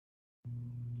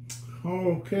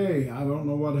Okay, I don't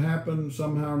know what happened.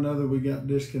 Somehow or another we got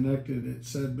disconnected. It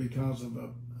said because of a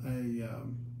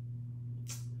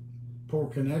poor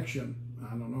connection.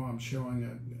 I don't know, I'm showing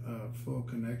a full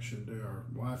connection to our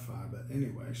Wi-Fi, but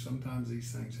anyway, sometimes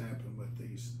these things happen with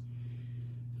these,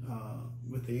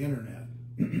 with the internet.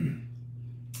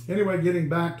 Anyway, getting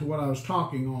back to what I was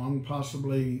talking on,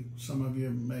 possibly some of you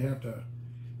may have to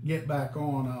get back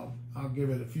on. I'll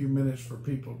give it a few minutes for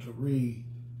people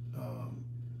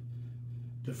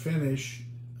to finish.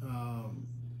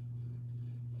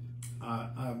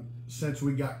 Since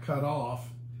we got cut off,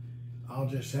 I'll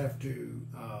just have to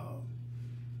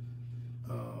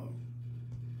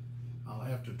I'll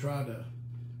have to try to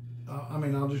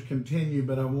I'll just continue,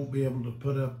 but I won't be able to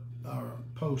put up or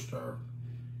post our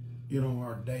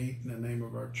our date and the name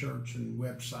of our church and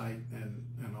website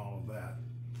and all of that.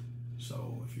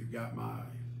 So if you've got my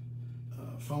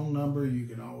phone number, you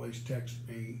can always text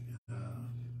me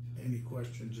any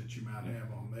questions that you might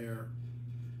have on there.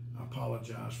 I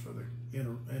apologize for the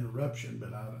interruption,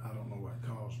 but I don't know what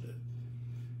caused it.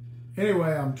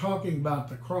 Anyway, I'm talking about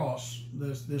the cross,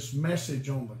 this message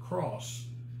on the cross.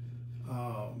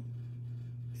 I'm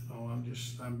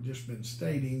just been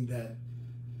stating that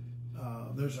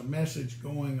there's a message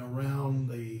going around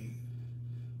the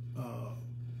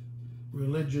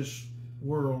religious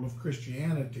world of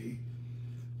Christianity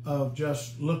of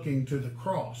just looking to the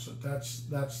cross.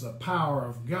 That's the power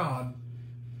of God.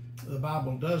 The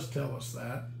Bible does tell us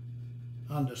that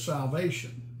unto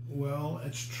salvation. Well,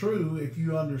 it's true if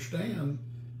you understand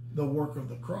the work of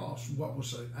the cross, what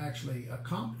was actually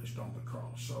accomplished on the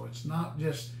cross. So it's not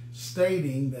just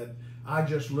stating that I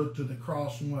just look to the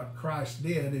cross and what Christ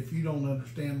did. If you don't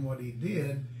understand what he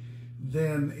did,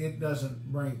 then it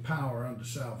doesn't bring power unto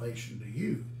salvation to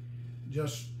you.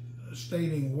 Just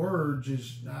stating words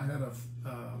is,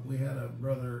 we had a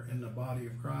brother in the body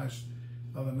of Christ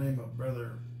by the name of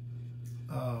Brother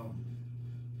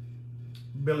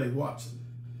Billy Watson.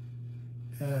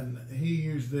 And he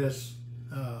used this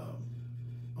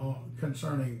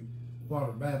concerning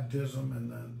water baptism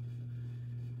and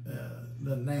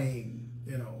the name,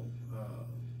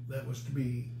 that was to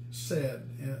be said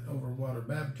over water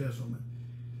baptism.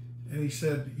 And he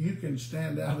said, you can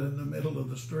stand out in the middle of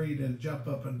the street and jump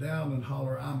up and down and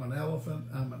holler, I'm an elephant,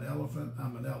 I'm an elephant,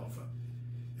 I'm an elephant.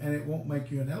 And it won't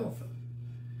make you an elephant.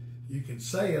 You can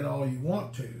say it all you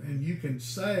want to, and you can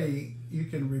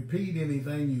repeat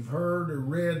anything you've heard or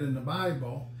read in the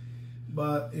Bible,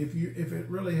 but if it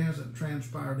really hasn't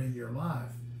transpired in your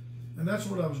life, and that's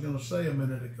what I was going to say a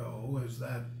minute ago, is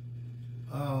that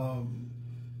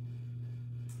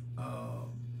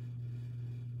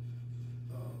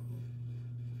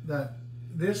that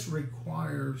this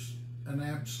requires an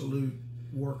absolute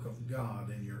work of God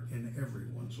in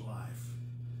everyone's life.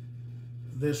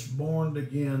 This born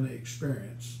again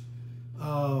experience.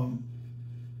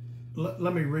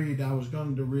 Let me read. I was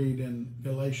going to read in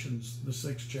Galatians, the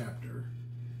 6th chapter,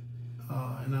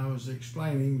 and I was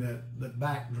explaining that the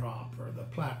backdrop or the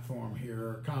platform here,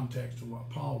 or context of what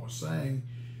Paul was saying,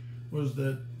 was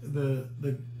that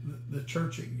the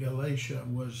church at Galatia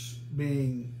was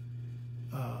being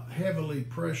heavily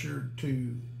pressured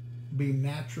to be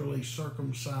naturally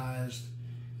circumcised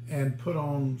and put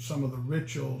on some of the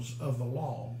rituals of the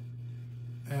law.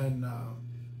 And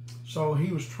so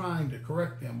he was trying to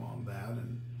correct them on that,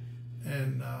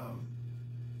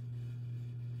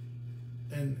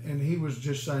 and he was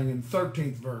just saying in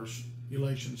 13th verse,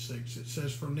 Galatians 6, it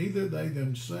says, for neither they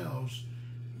themselves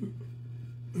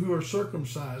who are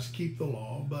circumcised keep the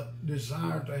law, but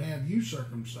desire to have you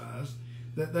circumcised,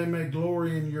 that they may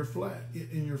glory in your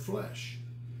flesh.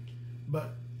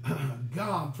 But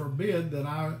God forbid that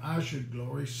I should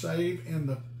glory, save in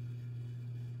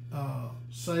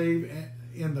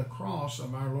the cross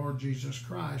of our Lord Jesus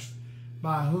Christ,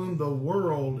 by whom the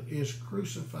world is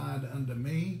crucified unto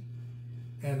me,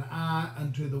 and I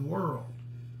unto the world.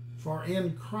 For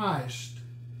in Christ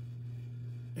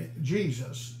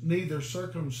Jesus neither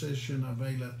circumcision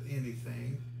availeth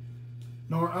anything,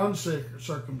 nor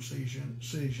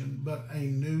uncircumcision, but a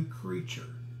new creature.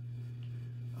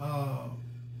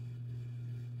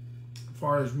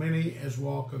 For as many as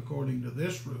walk according to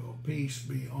this rule, peace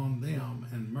be on them,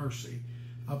 and mercy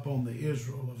upon the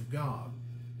Israel of God.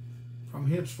 From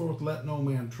henceforth let no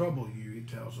man trouble you, he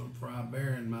tells them, for I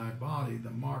bear in my body the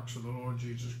marks of the Lord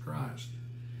Jesus Christ.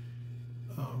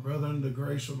 Brethren, the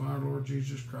grace of our Lord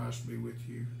Jesus Christ be with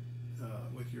you,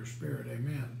 with your spirit.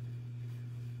 Amen.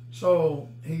 So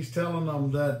he's telling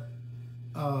them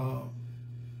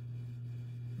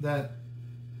that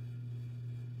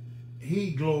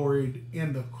he gloried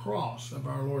in the cross of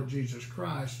our Lord Jesus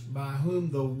Christ, by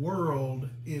whom the world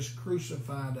is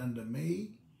crucified unto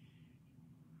me,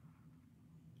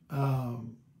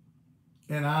 and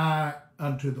I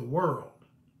unto the world.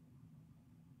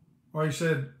 Or he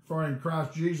said, for in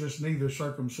Christ Jesus neither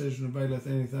circumcision availeth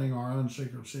anything or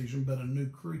uncircumcision, but a new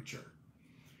creature.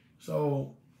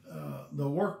 So the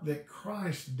work that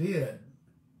Christ did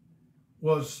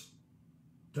was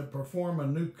to perform a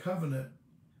new covenant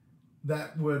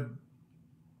that would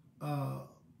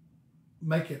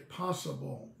make it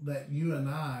possible that you and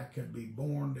I could be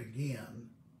born again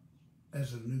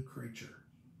as a new creature.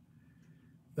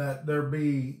 That there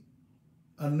be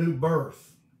a new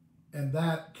birth, and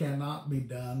that cannot be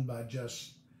done by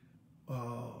just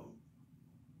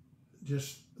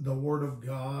the Word of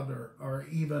God or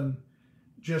even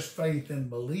just faith and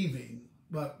believing.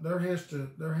 But there has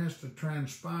to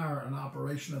transpire an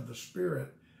operation of the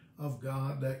Spirit of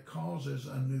God that causes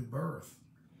a new birth.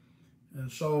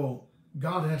 And so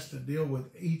God has to deal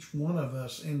with each one of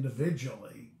us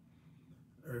individually.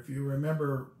 Or if you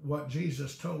remember what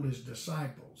Jesus told his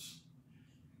disciples,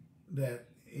 that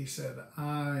he said,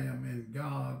 I am in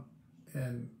God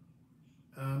and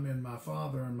I'm in my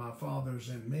Father and my Father's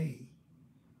in me.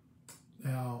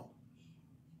 Now,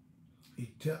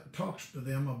 he talks to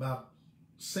them about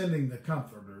sending the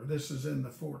Comforter. This is in the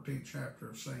 14th chapter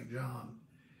of St. John.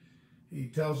 He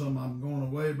tells them, I'm going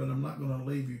away, but I'm not going to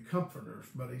leave you comforters.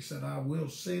 But he said, I will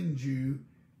send you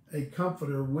a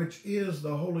Comforter, which is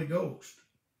the Holy Ghost.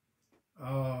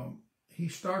 He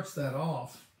starts that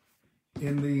off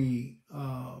in the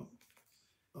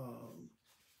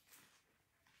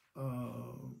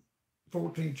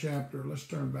 14th chapter. Let's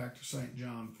turn back to St.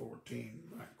 John 14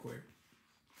 right quick.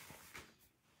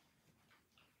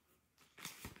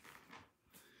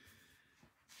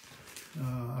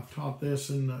 I've taught this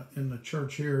in the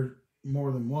church here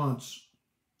more than once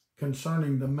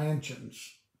concerning the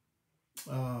mansions.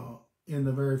 In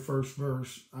the very first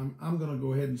verse, I'm going to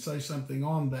go ahead and say something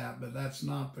on that, but that's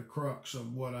not the crux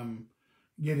of what I'm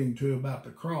getting to about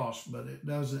the cross. But it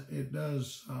does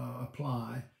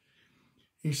apply.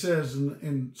 He says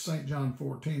in St. John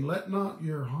 14, let not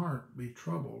your heart be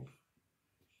troubled.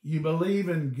 You believe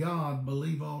in God,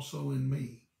 believe also in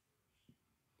me.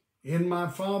 In my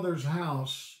Father's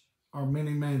house are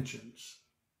many mansions.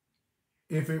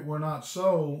 If it were not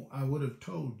so, I would have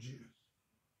told you.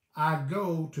 I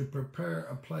go to prepare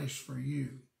a place for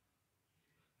you.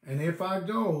 And if I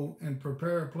go and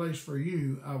prepare a place for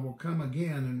you, I will come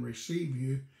again and receive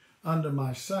you unto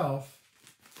myself,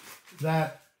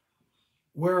 that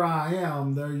where I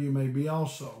am, there you may be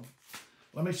also.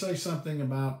 Let me say something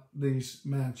about these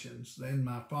mansions. In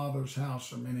my Father's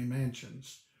house are many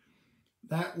mansions.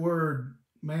 That word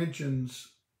mansions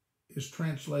is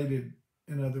translated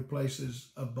in other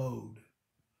places abode.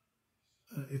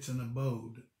 It's an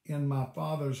abode. In my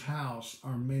Father's house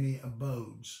are many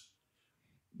abodes.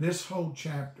 This whole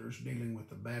chapter is dealing with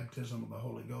the baptism of the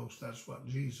Holy Ghost. That's what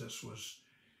Jesus was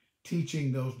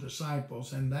teaching those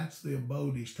disciples, and that's the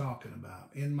abode he's talking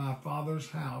about. In my Father's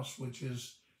house, which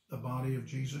is the body of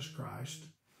Jesus Christ,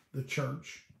 the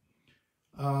church,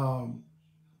 are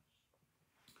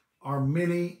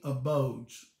many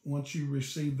abodes. Once you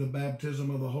receive the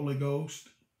baptism of the Holy Ghost,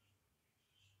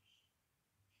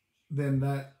 then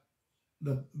the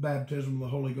baptism of the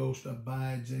Holy Ghost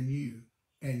abides in you,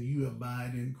 and you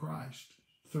abide in Christ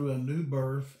through a new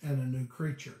birth and a new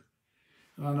creature.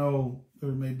 I know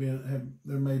there may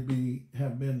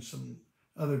have been some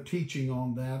other teaching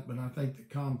on that, but I think the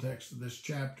context of this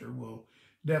chapter will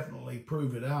definitely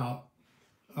prove it out.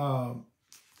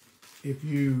 If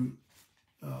you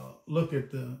look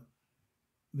at I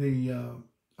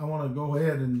want to go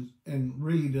ahead and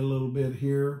read a little bit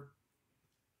here.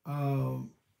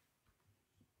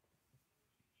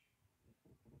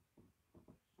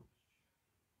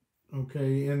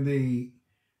 Okay, in the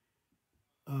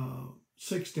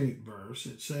 16th verse,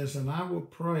 it says, and I will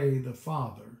pray the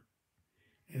Father,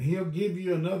 and he'll give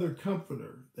you another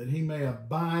comforter, that he may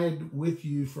abide with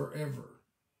you forever.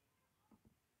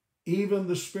 Even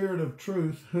the Spirit of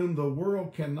truth, whom the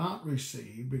world cannot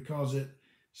receive, because it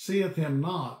seeth him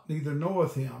not, neither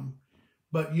knoweth him,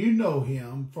 but you know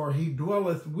him, for he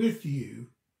dwelleth with you,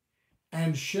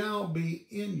 and shall be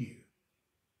in you.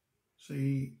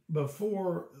 See,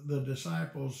 before the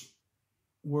disciples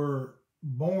were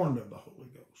born of the Holy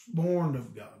Ghost, born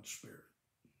of God's Spirit,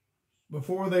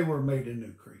 before they were made a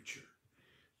new creature,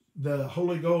 the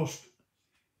Holy Ghost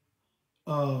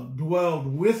dwelled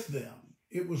with them.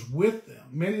 It was with them.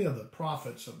 Many of the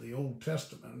prophets of the Old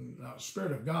Testament, the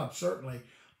Spirit of God certainly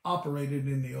operated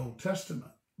in the Old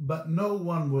Testament, but no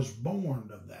one was born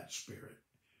of that Spirit.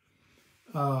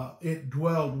 It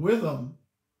dwelled with them,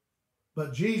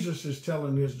 but Jesus is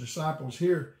telling his disciples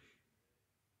here,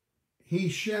 he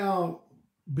shall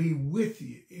be with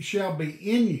you, he shall be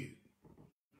in you.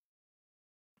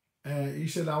 He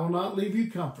said, I will not leave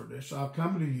you comfortless. I'll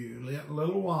come to you. Yet a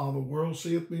little while, the world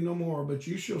seeth me no more, but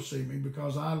you shall see me,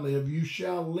 because I live. You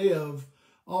shall live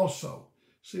also.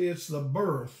 See, it's the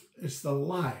birth. It's the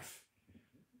life.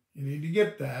 You need to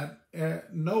get that.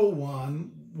 No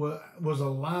one was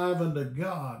alive unto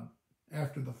God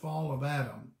after the fall of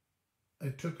Adam.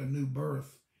 It took a new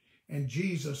birth. And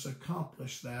Jesus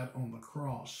accomplished that on the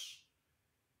cross.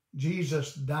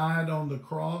 Jesus died on the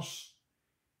cross.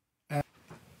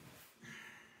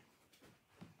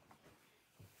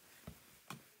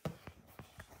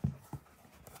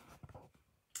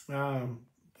 I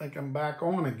think I'm back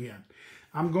on again.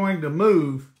 I'm going to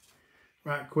move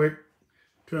right quick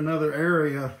to another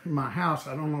area in my house.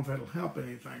 I don't know if it'll help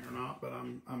anything or not, but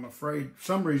I'm afraid for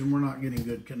some reason we're not getting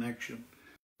good connection.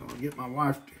 So I'll get my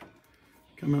wife to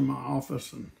come in my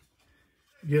office and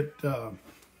get a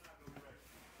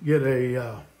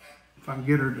if I can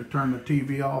get her to turn the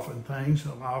TV off and things,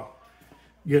 so I'll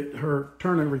get her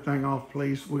turn everything off,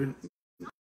 please. We're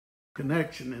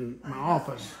connection in my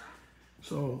office.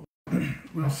 So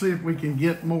we'll see if we can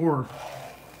get more,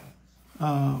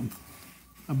 a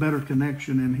better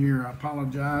connection in here. I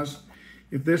apologize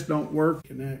if this don't work.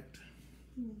 Connect.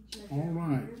 All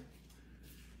right.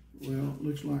 Well, it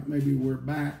looks like maybe we're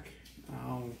back.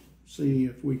 I'll see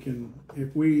if we can,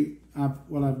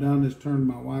 what I've done is turned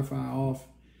my Wi-Fi off,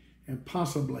 and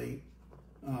possibly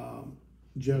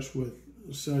just with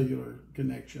cellular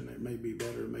connection, it may be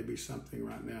better. Maybe something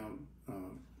right now,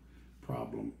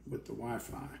 problem with the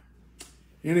Wi-Fi.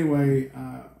 Anyway,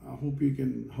 I hope you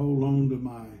can hold on to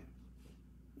my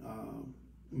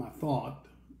my thought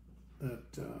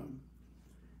that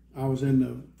I was in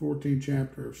the 14th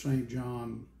chapter of St.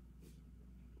 John,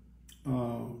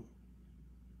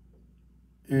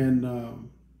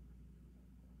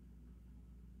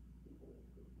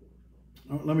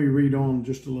 let me read on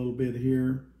just a little bit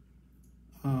here,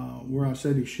 where I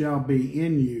said he shall be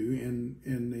in you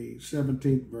in the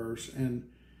 17th verse, and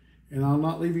I'll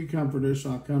not leave you comfortless.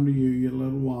 I'll come to you yet a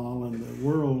little while, and the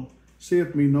world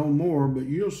seeth me no more, but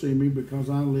you'll see me, because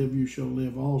I live, you shall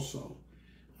live also.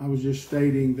 I was just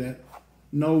stating that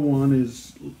no one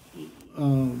is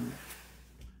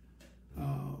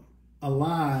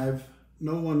alive.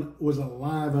 No one was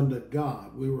alive unto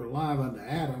God. We were alive unto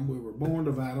Adam. We were born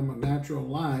of Adam, a natural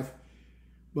life,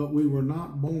 but we were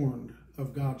not born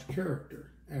of God's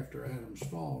character after Adam's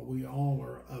fall. We all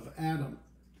are of Adam,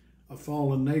 a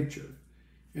fallen nature.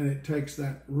 And it takes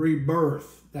that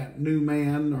rebirth, that new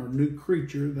man or new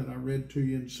creature that I read to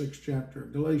you in the 6th chapter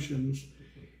of Galatians.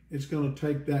 It's going to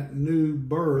take that new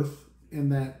birth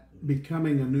and that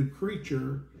becoming a new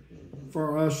creature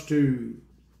for us to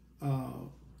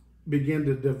begin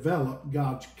to develop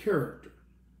God's character.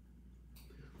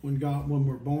 When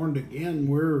we're born again,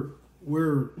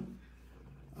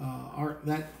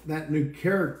 that new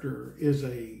character is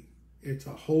it's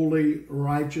a holy,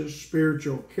 righteous,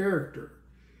 spiritual character,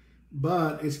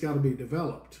 but it's got to be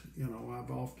developed. You know,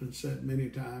 I've often said many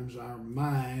times, our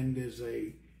mind is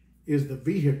the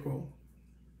vehicle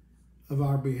of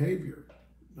our behavior.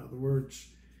 In other words,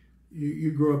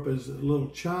 you grew up as a little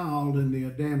child in the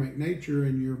Adamic nature,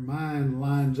 and your mind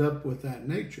lines up with that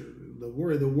nature,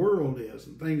 where the world is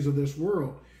and things of this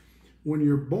world. When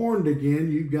you're born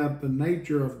again, you've got the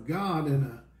nature of God,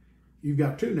 and you've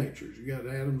got two natures. You've got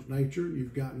Adam's nature,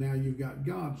 you've got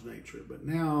God's nature. But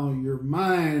now your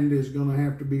mind is going to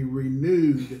have to be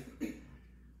renewed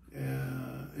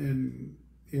in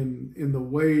the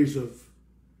ways of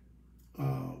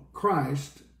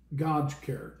Christ, God's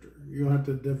character. You'll have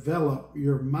to develop,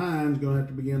 your mind's going to have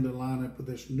to begin to line up with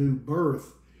this new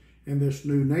birth and this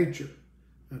new nature.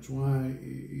 That's why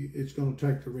it's going to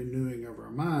take the renewing of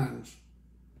our minds.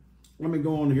 Let me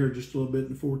go on here just a little bit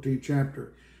in the 14th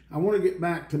chapter. I want to get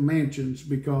back to mansions,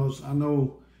 because I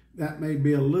know that may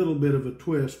be a little bit of a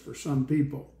twist for some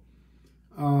people.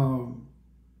 In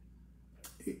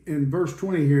verse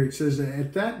 20 here, it says,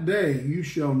 at that day you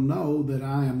shall know that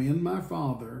I am in my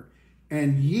Father,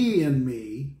 and ye in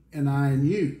me, and I in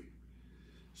you.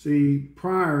 See,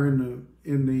 prior in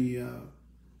the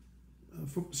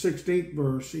 16th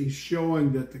verse, he's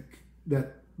showing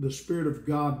that the Spirit of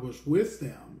God was with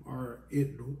them, or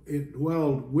it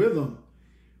dwelled with them,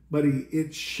 but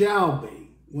it shall be.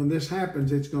 When this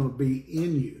happens, it's going to be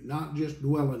in you, not just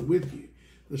dwelling with you.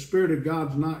 The Spirit of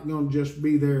God's not going to just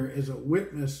be there as a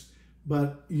witness,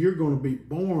 but you're going to be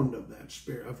born of that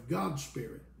Spirit, of God's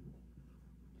Spirit.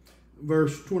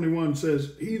 verse 21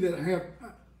 says, he that hath,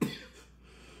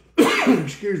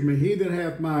 excuse me, he that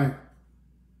hath my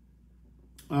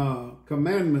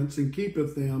commandments and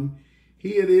keepeth them,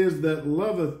 he it is that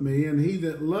loveth me, and he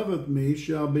that loveth me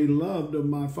shall be loved of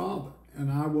my Father,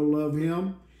 and I will love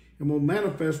him and will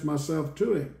manifest myself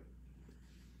to him.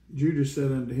 Judas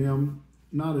said unto him,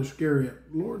 not Iscariot,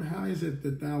 Lord, how is it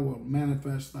that thou wilt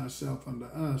manifest thyself unto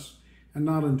us, and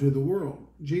not unto the world?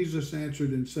 Jesus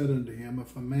answered and said unto him,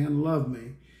 if a man love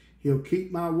me, he'll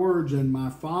keep my words, and my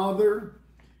Father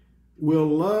will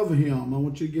love him. I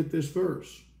want you to get this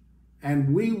verse.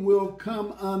 And we will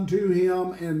come unto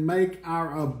him and make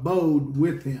our abode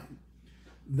with him.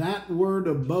 That word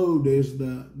abode is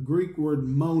the Greek word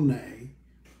mone,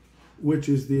 which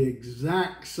is the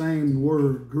exact same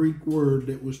word, Greek word,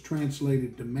 that was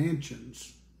translated to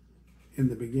mansions in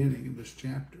the beginning of this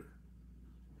chapter.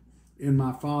 In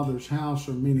my Father's house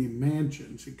are many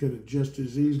mansions. It could have just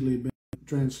as easily been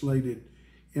translated,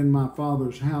 in my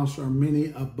Father's house are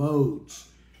many abodes.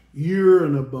 You're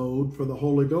an abode for the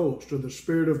Holy Ghost, or the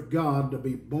Spirit of God, to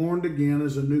be born again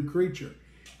as a new creature.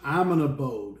 I'm an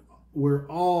abode.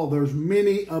 There's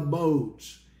many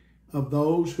abodes of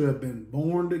those who have been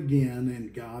born again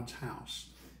in God's house.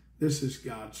 This is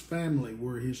God's family.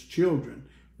 We're his children.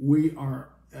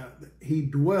 He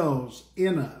dwells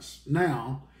in us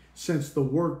now since the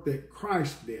work that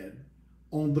Christ did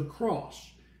on the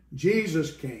cross.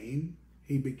 Jesus came,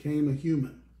 he became a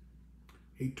human.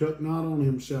 He took not on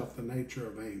himself the nature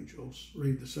of angels.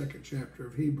 Read the 2nd chapter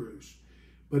of Hebrews.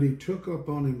 But he took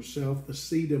upon himself the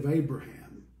seed of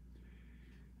Abraham,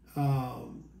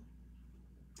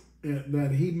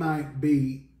 that he might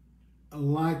be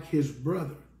like his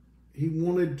brother. He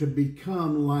wanted to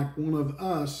become like one of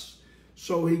us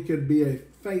so he could be a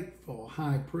faithful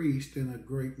high priest and a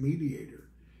great mediator.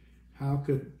 How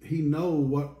could he know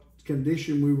what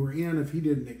condition we were in if he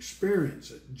didn't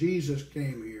experience it? Jesus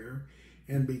came here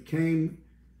and became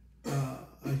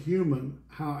a human.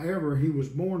 However, he was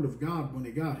born of God when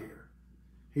he got here.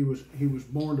 He was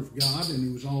born of God, and he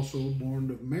was also born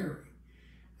of Mary.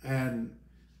 And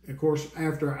of course,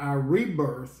 after our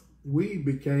rebirth, we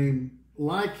became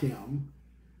like him,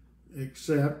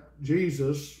 except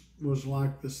Jesus was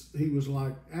like this. He was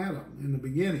like Adam in the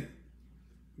beginning.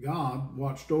 God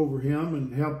watched over him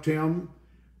and helped him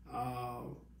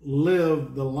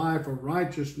live the life of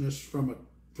righteousness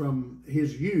from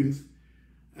his youth.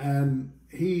 And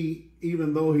he,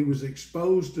 even though he was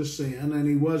exposed to sin and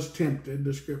he was tempted,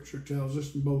 the scripture tells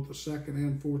us in both the 2nd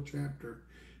and 4th chapter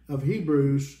of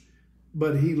Hebrews,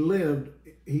 but he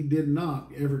did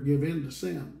not ever give in to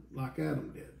sin like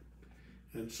Adam did.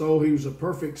 And so he was a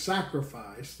perfect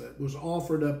sacrifice that was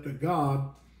offered up to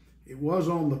God. It was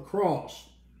on the cross,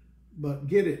 but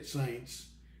get it, saints,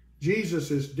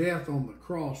 Jesus' death on the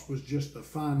cross was just the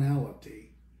finality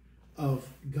of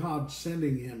God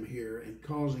sending him here and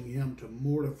causing him to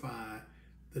mortify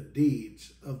the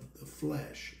deeds of the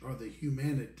flesh, or the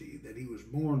humanity that he was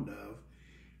born of,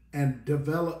 and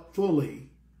develop fully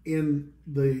in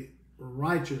the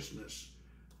righteousness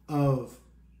of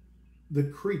the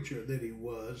creature that he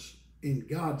was in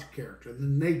God's character, the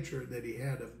nature that he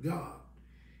had of God.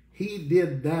 He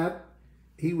did that.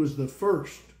 He was the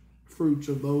first fruits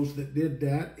of those that did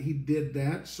that. He did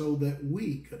that so that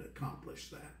we could accomplish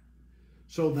that,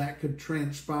 so that could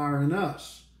transpire in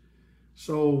us.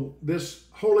 So this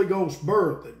Holy Ghost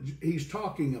birth that he's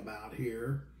talking about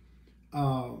here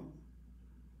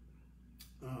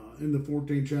in the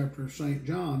 14th chapter of St.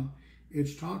 John,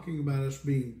 it's talking about us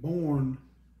being born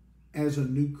as a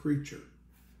new creature.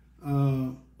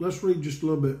 Let's read just a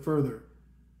little bit further.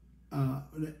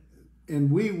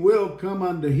 And we will come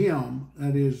unto him,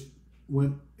 that is,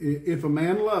 if a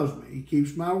man loves me, he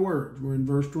keeps my words. We're in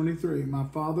verse 23. My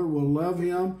Father will love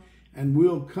him, and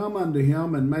we'll come unto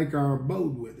him and make our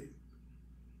abode with him.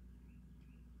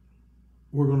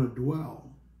 We're going to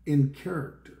dwell in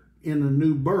character, in a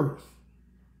new birth.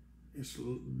 It's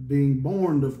being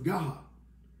born of God.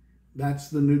 That's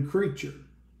the new creature.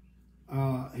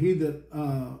 He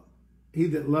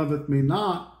that loveth me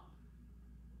not,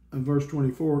 in verse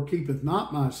 24, keepeth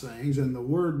not my sayings, and the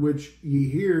word which ye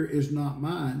hear is not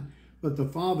mine, but the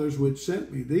Father's which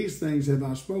sent me. These things have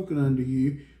I spoken unto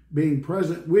you, being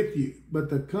present with you. But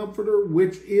the Comforter,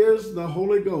 which is the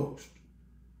Holy Ghost,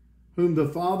 whom the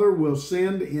Father will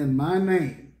send in my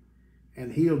name,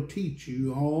 and he'll teach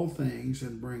you all things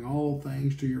and bring all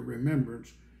things to your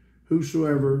remembrance,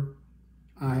 whosoever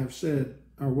I have said,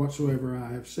 or whatsoever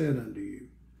I have said unto you.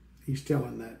 He's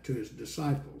telling that to his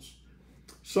disciples.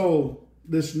 So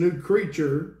this new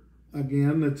creature,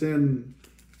 again, that's in,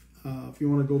 if you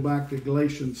want to go back to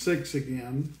Galatians 6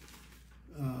 again,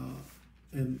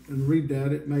 and read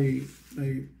that. It may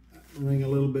ring a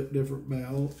little bit different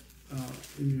bell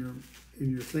in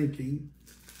your thinking.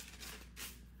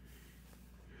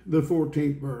 The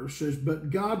 14th verse says, "But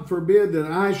God forbid that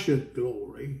I should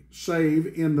glory, save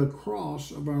in the cross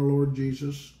of our Lord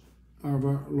Jesus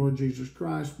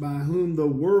Christ, by whom the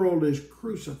world is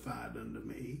crucified unto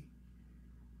me,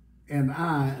 and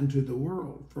I unto the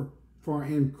world. For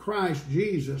in Christ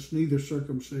Jesus neither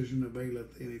circumcision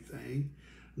availeth anything,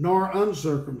 nor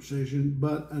uncircumcision,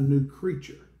 but a new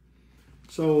creature."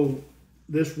 So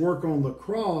this work on the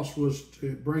cross was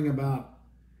to bring about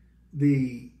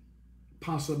the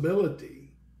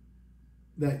possibility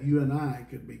that you and I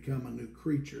could become a new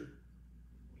creature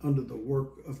under the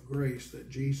work of grace that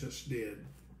Jesus did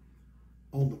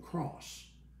on the cross.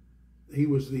 He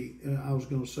was I was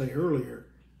going to say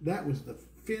earlier, that was the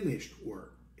finished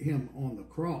work, him on the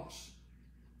cross.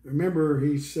 Remember,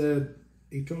 he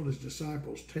told his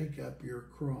disciples, "Take up your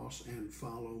cross and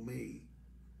follow me."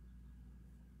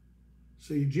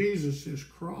 See, Jesus'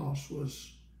 cross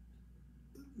was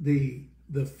the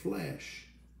flesh,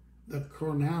 the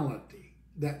carnality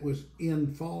that was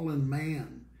in fallen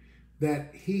man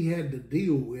that he had to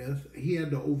deal with. He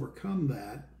had to overcome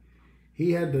that.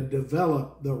 He had to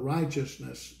develop the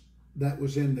righteousness that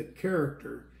was in the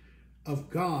character of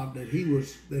God that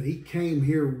he came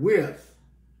here with,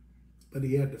 but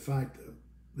he had to fight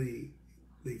the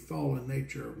fallen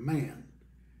nature of man.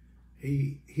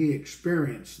 He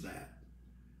experienced that.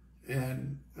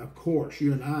 And of course,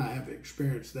 you and I have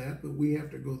experienced that, but we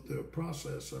have to go through a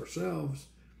process ourselves.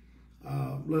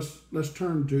 Let's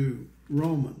turn to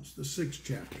Romans, the 6th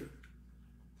chapter.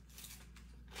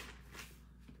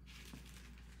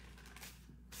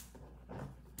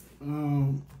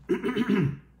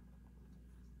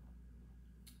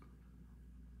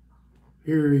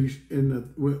 Here he's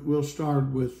we'll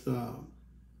start with the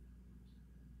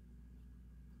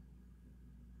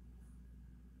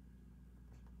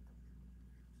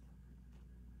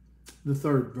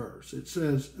 3rd verse. It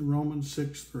says in Romans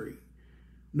 6:3,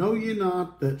 "Know ye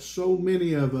not that so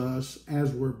many of us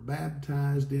as were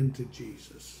baptized into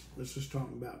Jesus," this is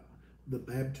talking about the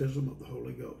baptism of the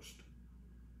Holy Ghost,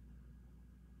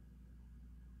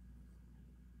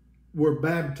 "were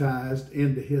baptized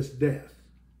into his death."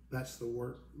 That's the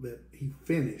work that he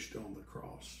finished on the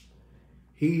cross.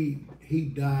 He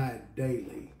died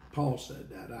daily. Paul said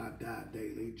that, "I die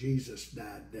daily." Jesus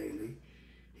died daily.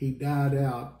 He died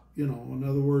out. In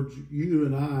other words, you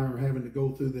and I are having to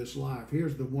go through this life.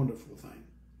 Here's the wonderful thing,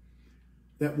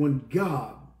 that when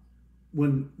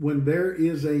there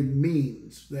is a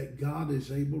means that God is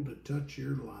able to touch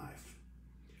your life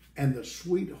and the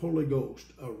sweet Holy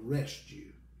Ghost arrest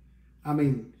you. I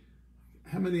mean,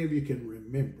 how many of you can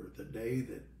remember the day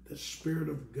that the Spirit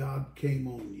of God came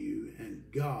on you and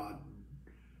God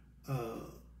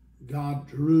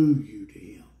drew you to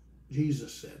him?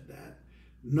 Jesus said that.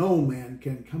 "No man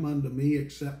can come unto me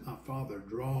except my Father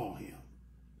draw him."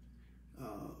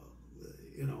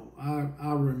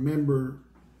 I remember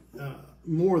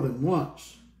more than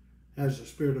once as the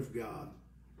Spirit of God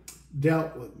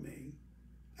dealt with me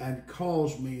and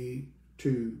caused me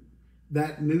to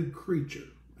that new creature.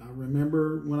 I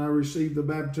remember when I received the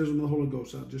baptism of the Holy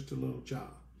Ghost. I was just a little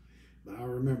child, but I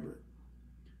remember it.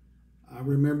 I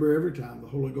remember every time the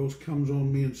Holy Ghost comes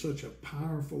on me in such a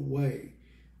powerful way.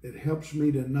 It helps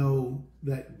me to know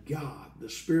that God,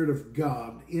 the Spirit of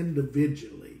God,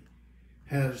 individually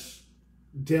has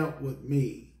dealt with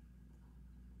me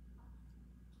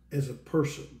as a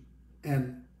person,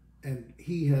 and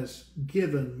he has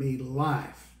given me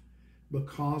life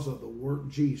because of the work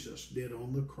Jesus did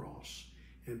on the cross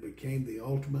and became the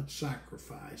ultimate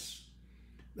sacrifice.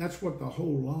 That's what the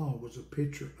whole law was a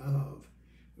picture of.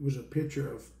 It was a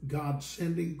picture of God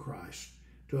sending Christ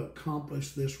to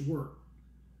accomplish this work.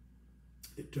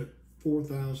 It took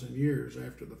 4,000 years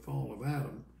after the fall of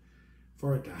Adam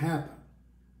for it to happen.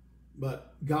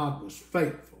 But God was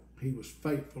faithful. He was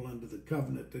faithful unto the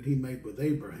covenant that he made with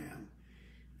Abraham.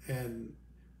 And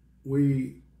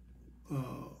we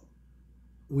are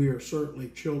certainly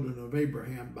children of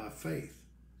Abraham by faith.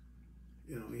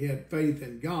 He had faith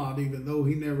in God, even though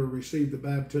he never received the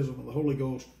baptism of the Holy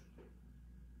Ghost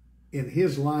in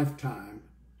his lifetime.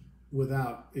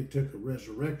 It took a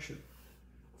resurrection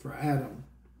for Adam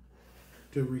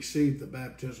to receive the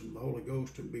baptism of the Holy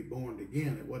Ghost and be born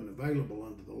again. It wasn't available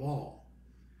under the law.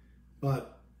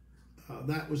 But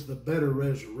that was the better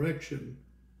resurrection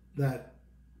that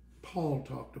Paul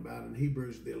talked about in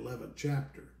Hebrews, the 11th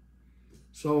chapter.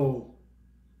 So,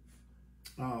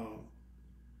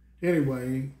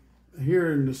 anyway,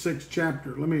 here in the 6th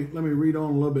chapter, let me read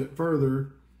on a little bit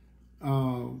further.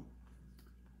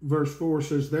 verse 4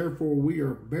 says, therefore we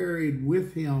are buried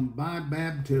with him by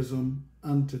baptism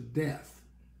unto death.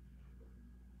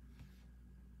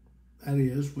 That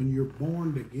is, when you're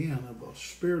born again of the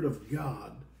Spirit of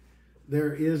God,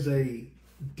 there is a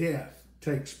death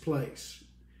takes place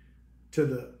to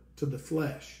the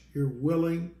flesh. You're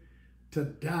willing to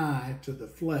die to the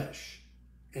flesh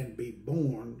and be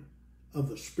born of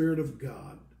the Spirit of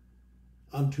God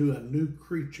unto a new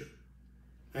creature.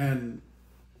 And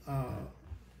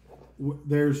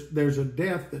there's a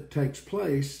death that takes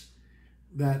place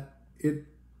that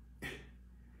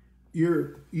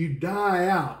you die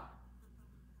out.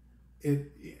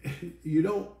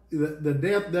 The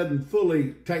death doesn't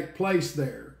fully take place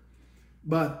there,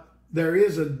 but there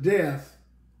is a death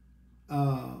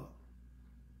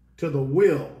to the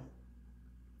will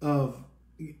of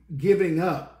giving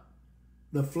up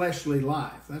the fleshly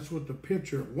life. That's what the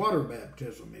picture of water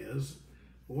baptism is.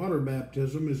 Water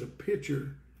baptism is a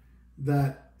picture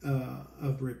that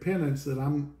of repentance, that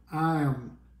I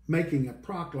am making a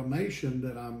proclamation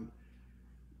that I'm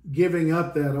giving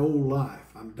up that old life.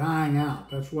 I'm dying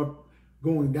out. That's what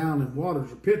going down in water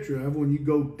is a picture of. When you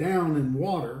go down in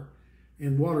water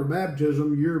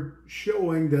baptism, you're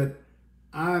showing that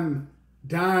I'm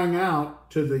dying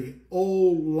out to the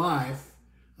old life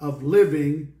of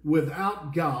living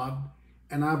without God,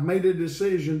 and I've made a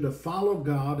decision to follow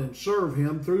God and serve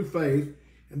him through faith.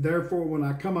 And therefore, when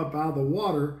I come up out of the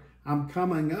water, I'm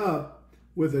coming up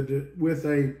with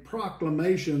a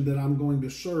proclamation that I'm going to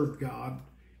serve God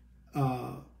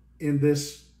in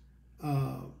this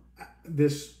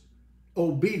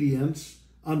obedience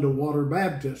unto water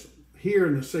baptism. Here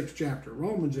in the 6th chapter of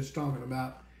Romans, it's talking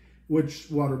about which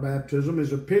water baptism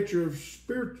is a picture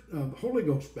of Holy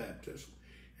Ghost baptism.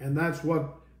 And that's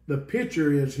what the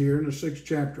picture is here in the 6th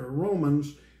chapter of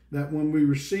Romans, that when we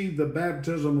receive the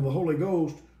baptism of the Holy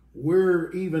Ghost,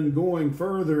 we're even going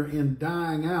further in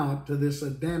dying out to this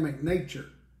Adamic nature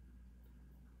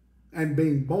and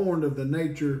being born of the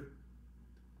nature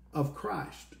of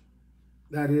Christ,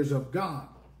 that is, of God,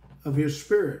 of his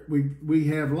Spirit. We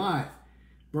have life.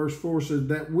 Verse 4 says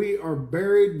that we are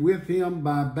buried with him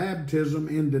by baptism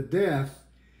into death,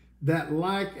 that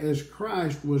like as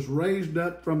Christ was raised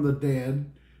up from the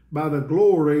dead by the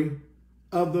glory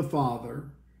of the Father,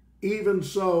 even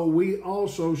so we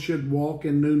also should walk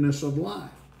in newness of life.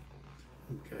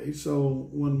 Okay, so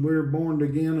when we're born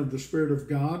again of the Spirit of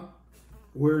God,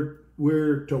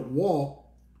 we're to walk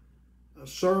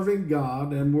serving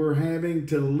God, and we're having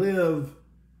to live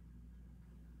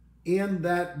in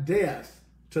that death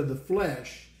to the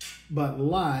flesh, but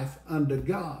life unto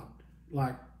God.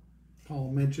 Like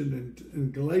Paul mentioned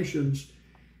in Galatians,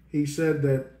 he said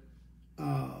that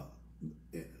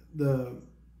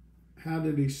how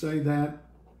did he say that?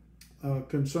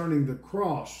 Concerning the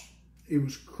cross, it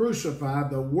was crucified,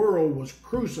 the world was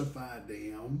crucified to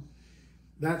him.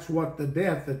 That's what the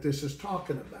death that this is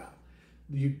talking about.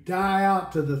 You die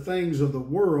out to the things of the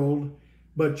world,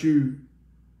 but you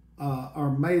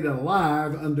are made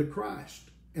alive unto Christ.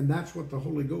 And that's what the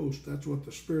Holy Ghost, that's what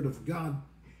the Spirit of God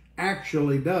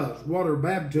actually does. Water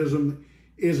baptism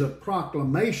is a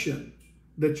proclamation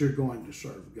that you're going to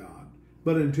serve God.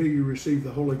 But until you receive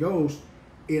the Holy Ghost,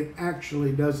 it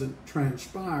actually doesn't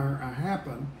transpire or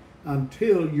happen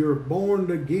until you're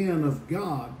born again of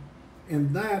God.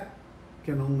 And that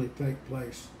can only take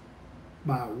place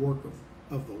by a work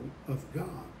of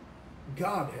God.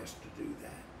 God has to do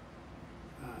that.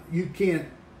 You can't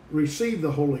receive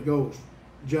the Holy Ghost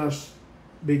just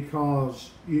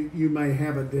because you may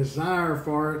have a desire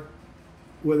for it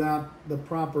without the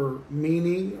proper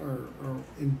meaning, or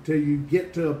until you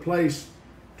get to a place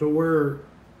to where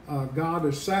God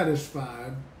is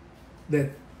satisfied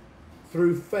that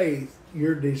through faith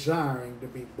you're desiring to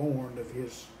be born of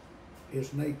his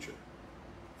nature.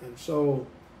 And so,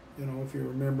 you know, if you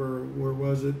remember, where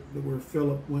was it where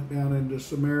Philip went down into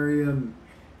Samaria,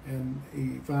 and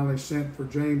he finally sent for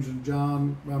James and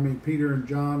John. Peter and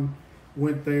John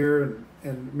went there,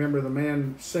 and remember the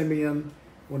man Simeon,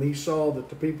 when he saw that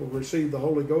the people received the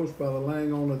Holy Ghost by the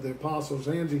laying on of the apostles'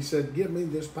 hands, he said, "Give me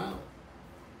this power."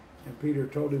 And Peter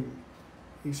told him,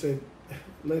 he said,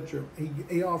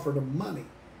 he offered him money.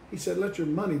 He said, "Let your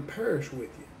money perish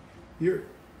with you.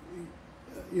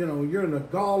 You're in a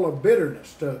gall of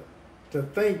bitterness to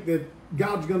think that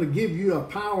God's going to give you a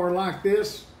power like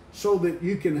this so that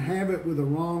you can have it with a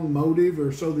wrong motive,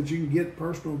 or so that you can get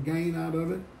personal gain out of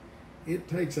it." It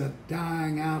takes a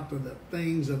dying out to the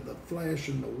things of the flesh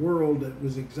and the world. That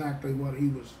was exactly what he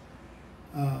was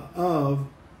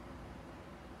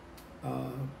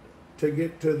to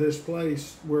get to this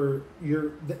place where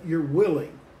you're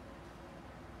willing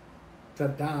to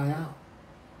die out.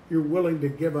 You're willing to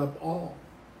give up all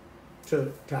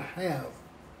to have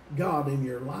God in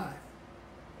your life.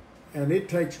 And it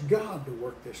takes God to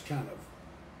work this kind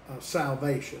of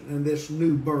salvation and this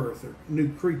new birth or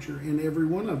new creature in every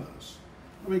one of us.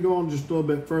 Let me go on just a little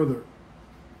bit further.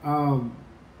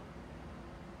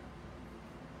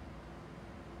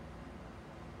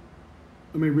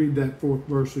 Let me read that 4th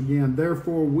verse again.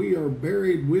 Therefore we are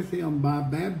buried with him by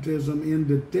baptism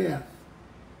into death,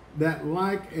 that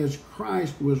like as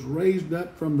Christ was raised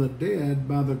up from the dead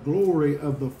by the glory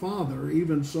of the Father,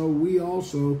 even so we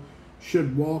also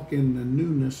should walk in the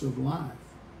newness of life.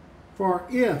 For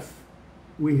if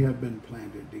we have been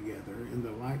planted together in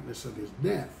the likeness of his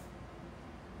death,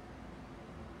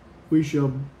 we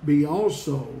shall be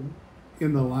also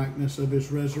in the likeness of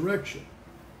his resurrection.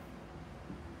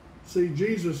 See,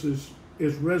 Jesus'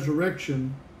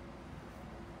 resurrection,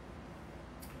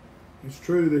 it's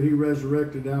true that he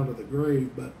resurrected out of the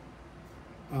grave, but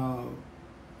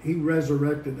he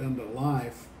resurrected unto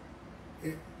life.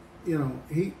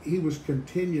 He was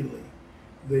continually,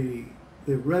 the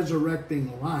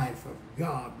resurrecting life of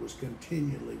God was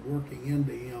continually working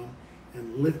into him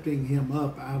and lifting him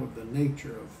up out of the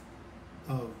nature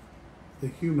of the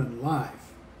human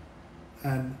life.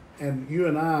 And you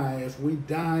and I, as we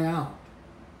die out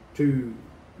to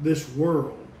this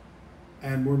world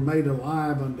and we're made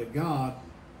alive unto God,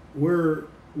 we're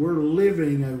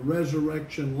living a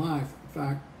resurrection life. In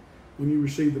fact, when you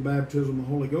receive the baptism of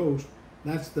the Holy Ghost,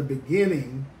 that's the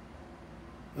beginning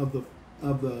of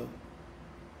the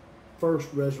first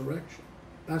resurrection.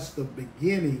 That's the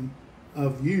beginning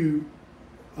of you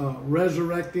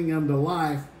resurrecting unto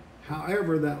life.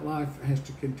 However, that life has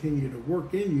to continue to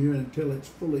work in you until it's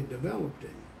fully developed in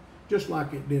you, just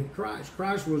like it did Christ.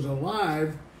 Christ was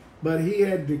alive, but he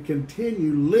had to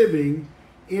continue living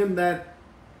in that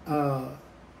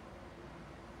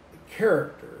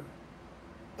character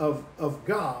of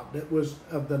God, that was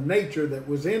of the nature that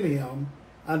was in him,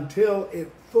 until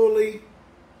it fully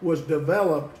was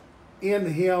developed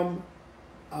in him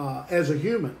as a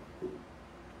human.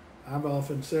 I've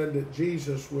often said that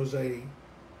Jesus was a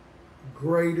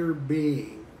greater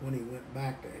being when he went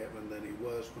back to heaven than he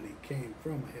was when he came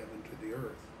from heaven to the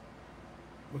earth.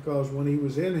 Because when he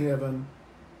was in heaven,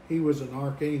 he was an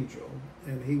archangel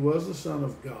and he was the Son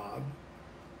of God,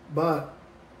 but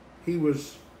he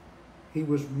was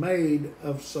made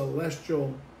of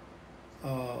celestial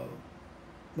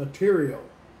material,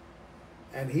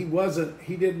 and he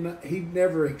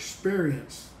never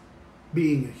experienced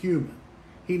being a human.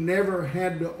 He never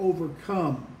had to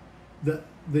overcome the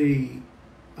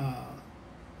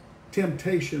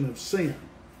temptation of sin.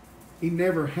 He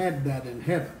never had that in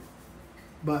heaven.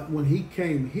 But when he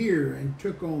came here and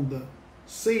took on the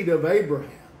seed of Abraham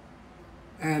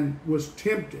and was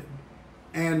tempted,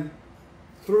 and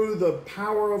through the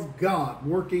power of God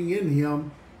working in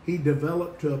him, he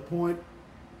developed to a point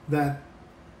that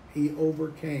he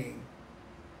overcame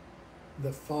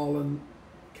the fallen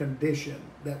condition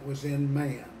that was in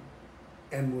man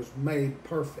and was made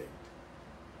perfect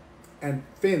and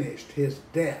finished his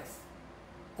death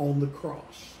on the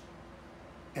cross.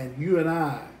 And you and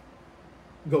I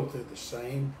go through the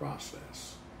same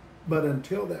process. But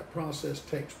until that process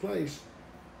takes place,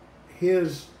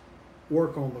 his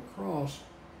work on the cross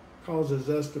causes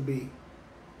us to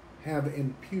have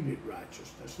imputed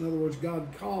righteousness. In other words, God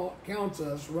counts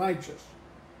us righteous.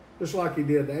 Just like he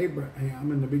did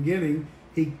Abraham in the beginning,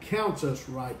 he counts us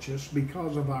righteous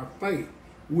because of our faith.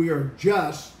 We are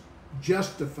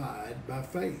justified by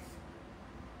faith.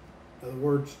 In other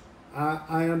words,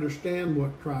 I understand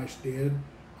what Christ did.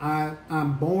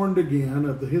 I'm born again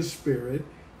of his Spirit.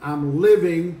 I'm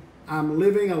living a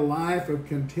life of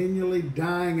continually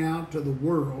dying out to the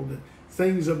world and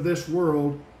things of this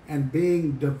world, and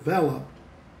being developed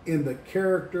in the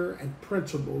character and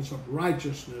principles of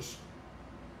righteousness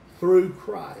through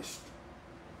Christ.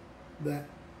 That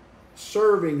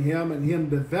serving him and him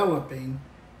developing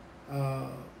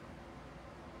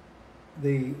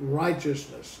the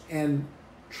righteousness and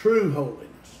true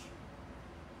holiness.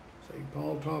 See,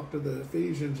 Paul talked to the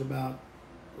Ephesians about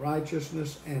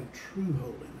righteousness and true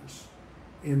holiness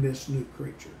in this new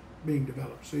creature being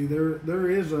developed. See, there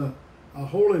is a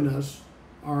holiness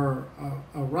or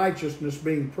a righteousness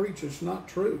being preached. It's not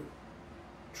true.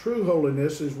 True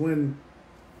holiness is when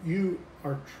you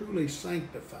are truly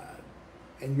sanctified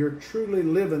and you're truly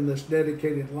living this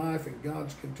dedicated life, and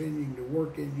God's continuing to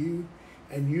work in you,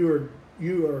 and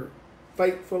you are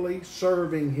faithfully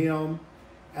serving him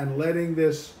and letting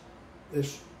this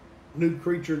new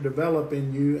creature develop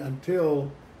in you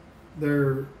until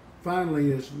there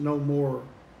finally is no more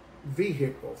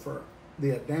vehicle for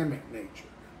the Adamic nature.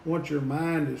 Once your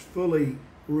mind is fully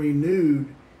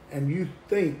renewed and you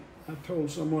think, I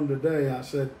told someone today, I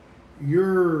said,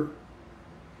 your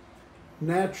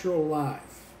natural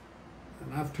life,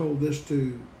 and I've told this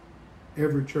to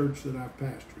every church that I've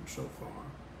pastored so far,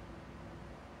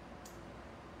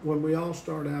 when we all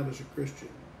start out as a Christian,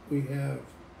 we have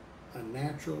a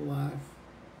natural life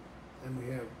and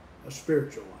we have a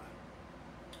spiritual life.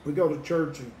 We go to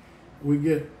church and we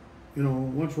get,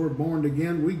 once we're born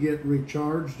again, we get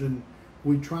recharged and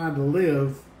we try to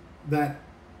live that,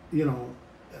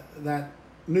 that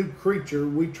new creature.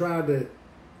 We try to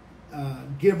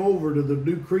give over to the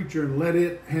new creature and let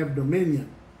it have dominion.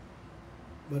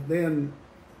 But then,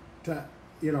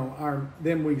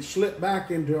 then we slip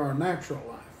back into our natural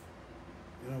life.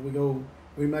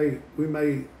 We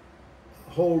may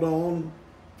hold on.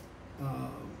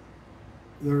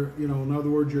 In other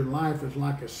words, your life is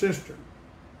like a cistern,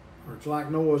 or it's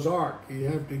like Noah's Ark. You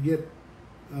have to get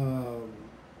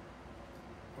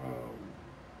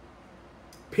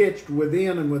pitched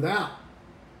within and without.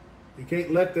 You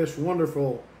can't let this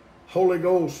wonderful Holy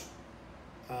Ghost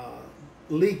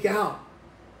leak out.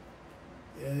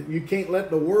 You can't let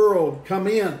the world come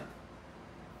in.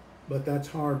 But that's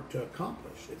hard to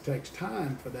accomplish. It takes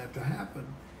time for that to happen.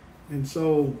 And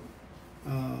so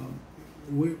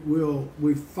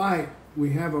we fight.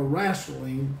 We have a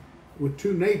wrestling with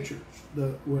two natures.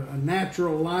 A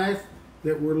natural life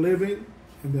that we're living,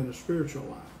 and then a spiritual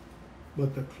life.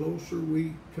 But the closer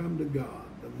we come to God,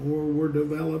 the more we're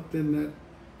developed in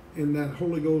that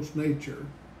Holy Ghost nature,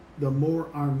 the more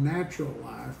our natural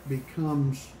life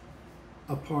becomes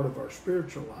a part of our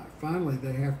spiritual life. Finally,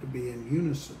 they have to be in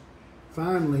unison.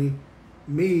 Finally,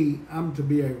 I'm to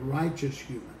be a righteous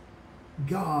human.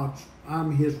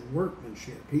 I'm his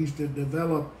workmanship. He's to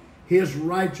develop his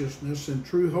righteousness and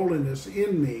true holiness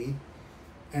in me,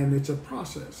 and it's a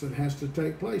process that has to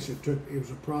take place. It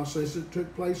was a process that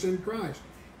took place in Christ.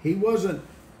 He wasn't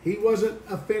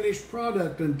a finished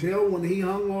product until when he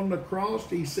hung on the cross,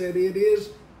 he said, "It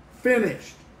is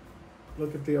finished."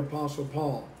 Look at the Apostle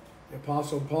Paul. The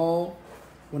Apostle Paul,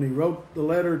 when he wrote the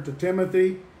letter to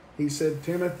Timothy, he said,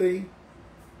 "Timothy,"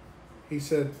 he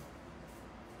said,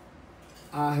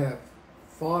 "I have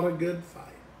fought a good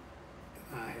fight,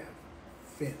 and I have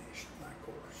finished my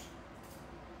course."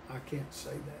 I can't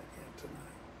say that yet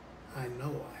tonight. I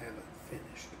know I haven't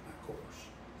finished my course.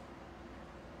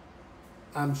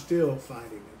 I'm still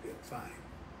fighting a good fight.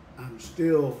 I'm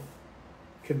still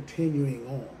continuing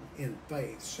on in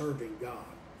faith, serving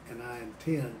God, and I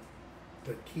intend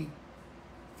to keep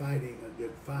fighting a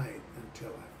good fight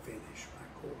until I finish my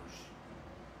course.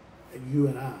 And you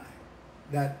and I,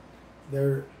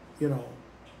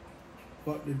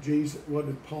 what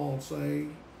did Paul say?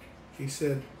 He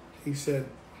said,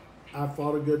 "I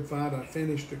fought a good fight, I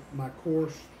finished my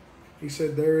course." He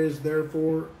said, "There is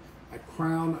therefore a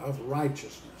crown of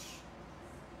righteousness."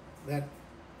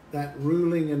 That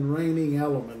ruling and reigning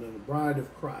element in the bride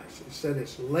of Christ. He said,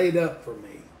 "It's laid up for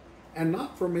me, and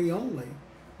not for me only,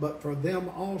 but for them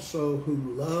also who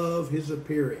love his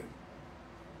appearing."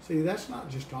 See, that's not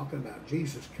just talking about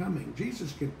Jesus coming.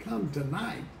 Jesus could come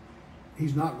tonight.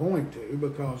 He's not going to,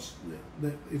 because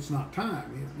it's not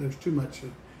time. There's too much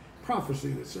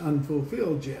prophecy that's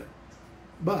unfulfilled yet.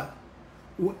 But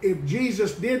if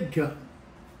Jesus did come,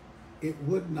 it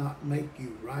would not make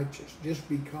you righteous just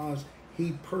because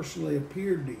he personally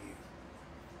appeared to you.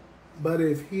 But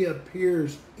if he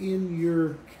appears in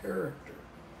your character,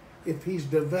 if he's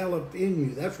developed in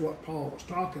you, that's what Paul was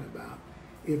talking about.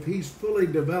 If he's fully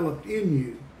developed in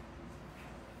you,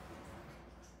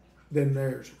 then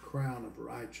there's a crown of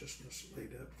righteousness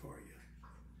laid up for you.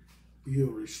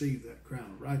 You'll receive that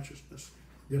crown of righteousness,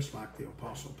 just like the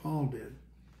Apostle Paul did.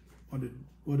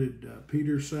 What did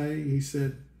Peter say? He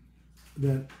said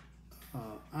that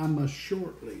I must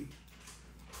shortly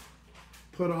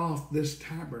put off this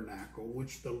tabernacle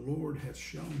which the Lord hath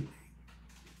shown me.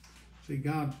 See,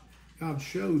 God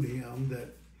showed him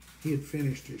that he had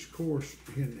finished his course,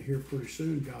 and here pretty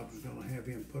soon God was going to have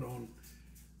him put on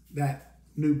that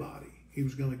new body. He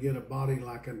was going to get a body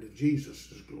like unto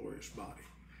Jesus' glorious body.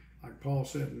 Like Paul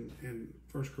said in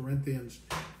 1 Corinthians,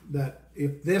 that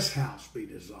if this house be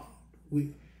dissolved,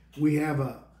 we have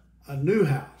a new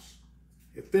house.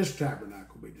 If this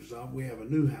tabernacle be dissolved, we have a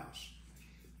new house.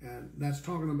 And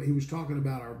he was talking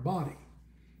about our body,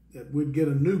 that we'd get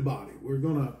a new body. We're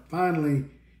going to finally,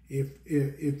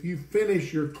 if you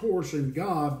finish your course in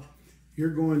God, you're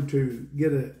going to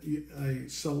get a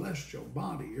celestial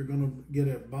body. You're going to get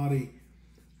a body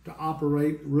to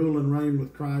operate, rule and reign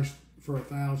with Christ for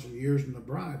 1,000 years in the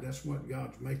bride. That's what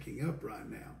God's making up right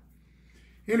now.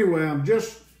 Anyway, I'm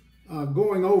just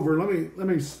going over. Let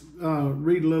me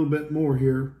read a little bit more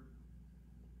here.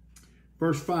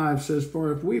 Verse 5 says,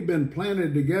 "For if we've been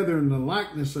planted together in the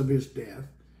likeness of his death,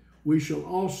 we shall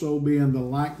also be in the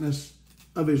likeness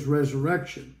of his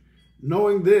resurrection,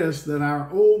 knowing this, that our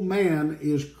old man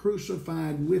is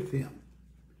crucified with him."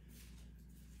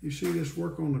 You see, this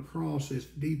work on the cross is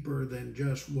deeper than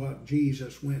just what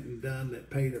Jesus went and done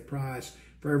that paid a price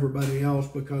for everybody else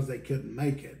because they couldn't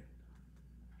make it.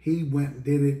 He went and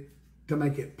did it to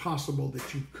make it possible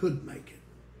that you could make it.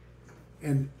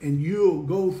 And you'll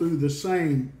go through the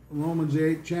same, Romans the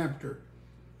 8th chapter.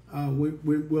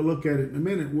 We'll look at it in a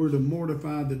minute. We're to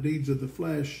mortify the deeds of the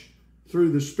flesh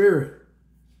through the Spirit.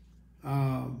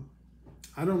 I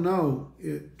don't know.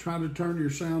 Try to turn your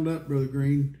sound up, Brother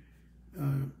Green.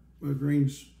 Brother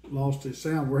Green's lost his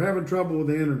sound. We're having trouble with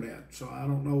the internet, so I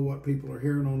don't know what people are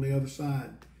hearing on the other side.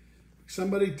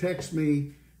 Somebody text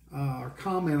me or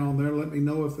comment on there. Let me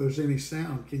know if there's any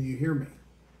sound. Can you hear me?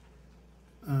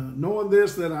 Knowing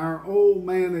this, that our old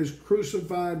man is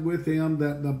crucified with him,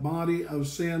 that the body of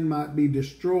sin might be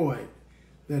destroyed,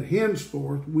 that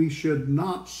henceforth we should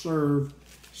not serve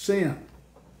sin.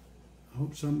 I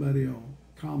hope somebody will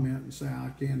comment and say,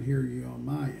 "I can't hear you on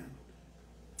my end."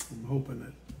 I'm hoping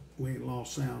that we ain't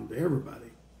lost sound to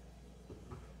everybody.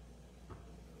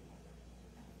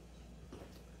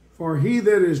 "For he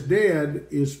that is dead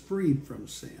is freed from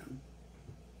sin."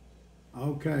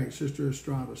 Okay, Sister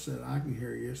Estrada said, "I can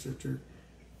hear you." Sister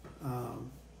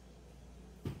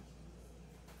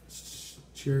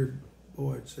Sherry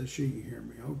Boyd says she can hear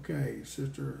me. Okay,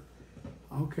 Sister.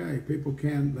 Okay, people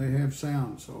can, they have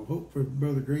sound. So hope for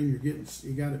Brother Green,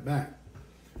 you got it back.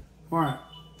 All right.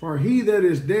 "For he that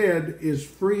is dead is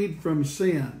freed from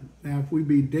sin." Now, if we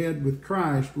be dead with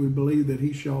Christ, we believe that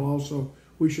we shall also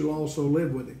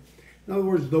live with him. In other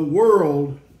words, the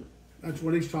world, that's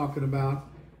what he's talking about.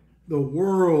 The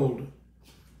world,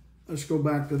 let's go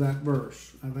back to that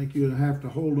verse. I think you'd have to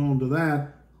hold on to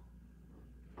that.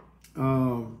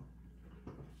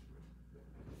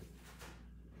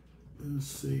 Let's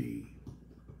see.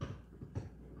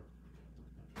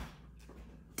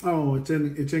 Oh, it's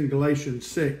in Galatians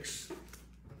 6.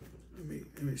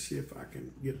 Let me see if I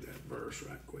can get that verse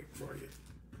right quick for you.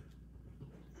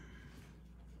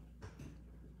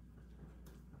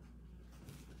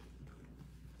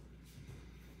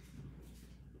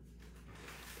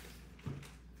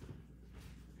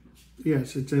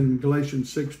 Yes, it's in Galatians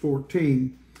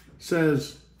 6:14.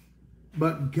 Says,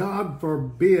 "But God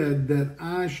forbid that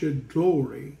I should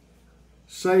glory,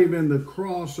 save in the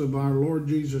cross of our Lord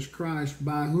Jesus Christ,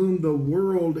 by whom the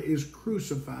world is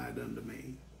crucified unto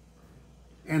me,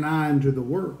 and I unto the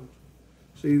world."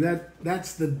 See,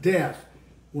 that's the death.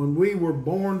 When we were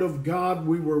born of God,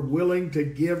 we were willing to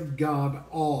give God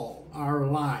all our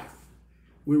life.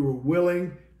 We were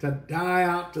willing to die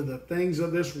out to the things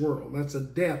of this world. That's a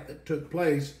death that took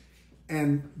place,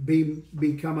 and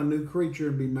become a new creature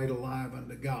and be made alive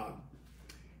unto God.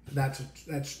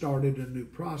 That started a new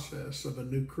process of a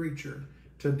new creature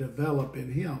to develop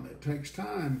in him. It takes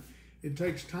time. It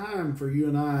takes time for you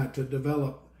and I to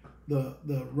develop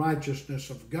the righteousness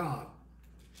of God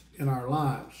in our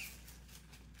lives.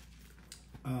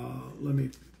 Let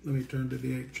me turn to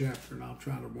the 8th chapter, and I'll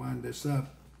try to wind this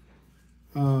up.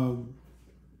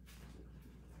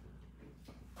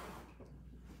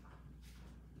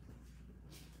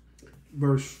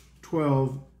 Verse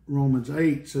 12, Romans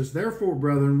 8 says, "Therefore,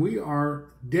 brethren, we are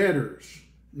debtors,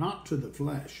 not to the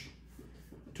flesh,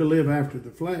 to live after the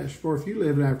flesh. For if you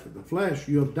live after the flesh,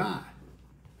 you'll die."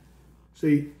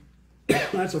 See,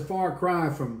 that's a far cry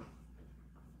from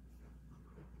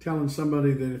telling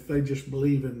somebody that if they just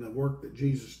believe in the work that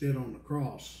Jesus did on the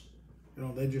cross,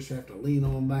 they just have to lean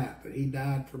on that he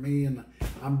died for me and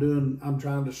I'm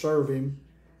trying to serve him.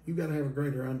 You got to have a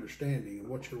greater understanding of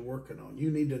what you're working on.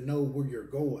 You need to know where you're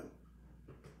going.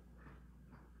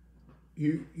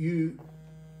 You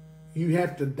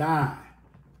have to die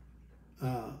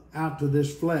out to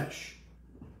this flesh.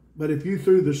 But if you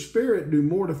through the Spirit do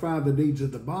mortify the deeds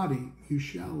of the body, you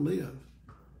shall live.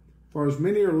 For as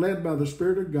many are led by the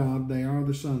Spirit of God, they are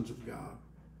the sons of God.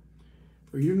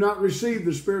 For you've not received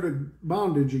the spirit of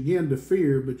bondage again to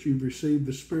fear, but you've received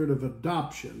the spirit of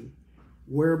adoption,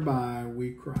 whereby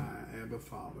we cry, Abba,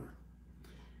 Father.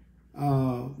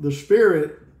 The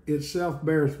Spirit itself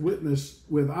beareth witness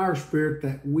with our spirit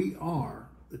that we are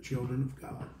the children of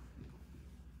God.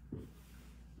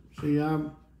 See,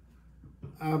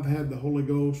 I've had the Holy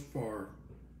Ghost for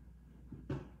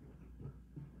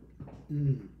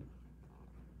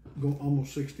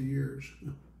almost 60 years.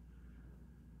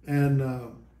 And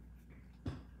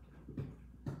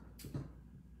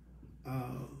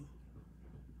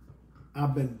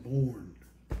I've been born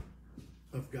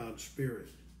of God's Spirit,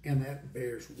 and that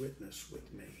bears witness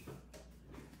with me.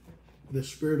 The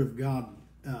Spirit of God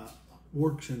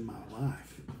works in my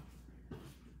life,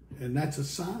 and that's a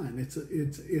sign. It's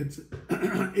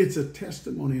a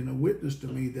testimony and a witness to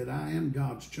me that I am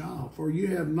God's child. For you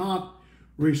have not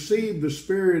received the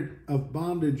spirit of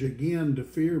bondage again to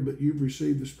fear, but you've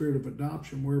received the spirit of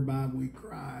adoption, whereby we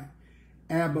cry,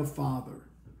 Abba, Father.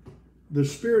 The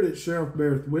Spirit itself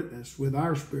beareth witness with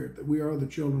our spirit that we are the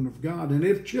children of God. And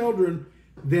if children,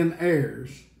 then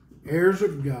heirs, heirs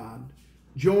of God,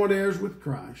 joint heirs with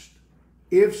Christ,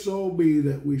 if so be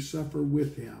that we suffer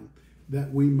with him,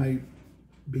 that we may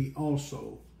be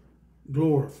also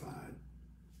glorified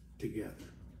together.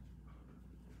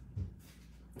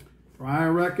 For I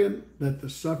reckon that the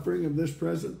suffering of this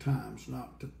present time is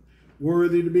not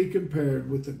worthy to be compared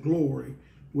with the glory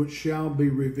which shall be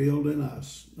revealed in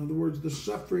us. In other words, the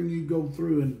suffering you go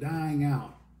through and dying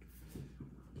out,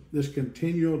 this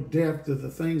continual death to the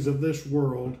things of this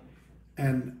world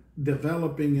and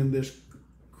developing in this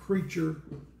creature.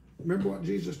 Remember what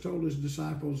Jesus told his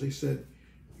disciples? He said,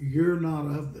 you're not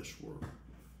of this world.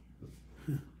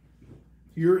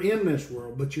 You're in this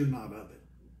world, but you're not of it.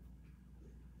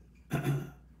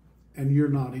 And you're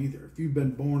not either. If you've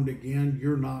been born again,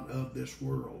 you're not of this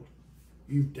world.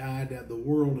 You've died. The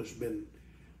world has been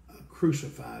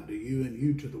crucified to you, and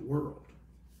you to the world.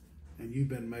 And you've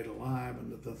been made alive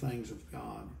unto the things of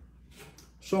God.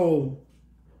 So,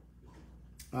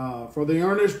 for the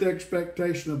earnest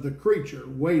expectation of the creature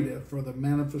waiteth for the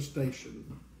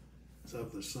manifestation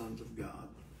of the sons of God.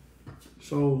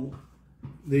 So,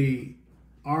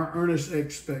 our earnest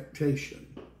expectation,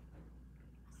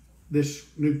 this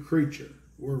new creature,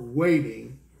 we're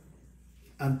waiting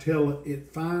until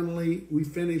we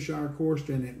finish our course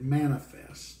and it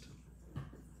manifests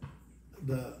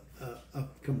a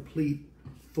complete,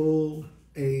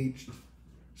 full-aged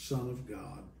Son of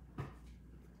God.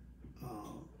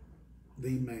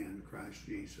 The man, Christ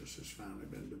Jesus, has finally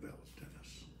been developed in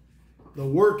us. The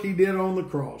work he did on the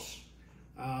cross.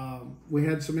 We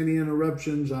had so many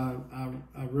interruptions. I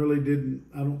really didn't.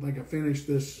 I don't think I finished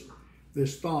this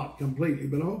thought completely,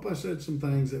 but I hope I said some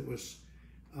things that was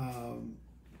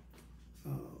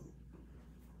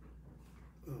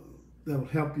that'll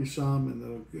help you some and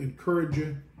that'll encourage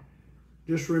you.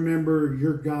 Just remember,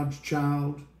 you're God's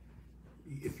child.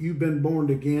 If you've been born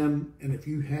again, and if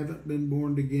you haven't been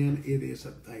born again, it is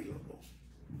available.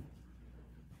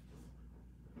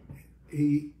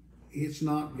 It's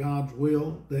not God's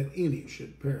will that any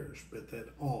should perish, but that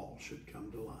all should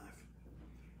come to life.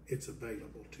 It's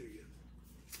available to you.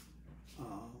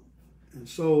 And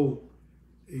so,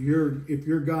 if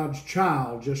you're God's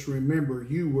child, just remember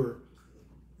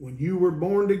when you were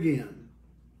born again,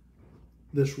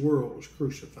 this world was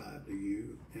crucified to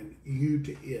you, and you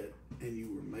to it, and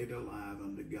you were made alive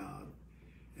unto God.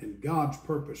 And God's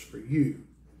purpose for you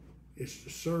is to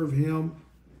serve him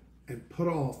and put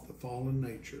off the fallen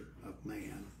nature of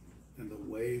man and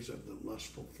the ways of the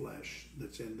lustful flesh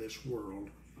that's in this world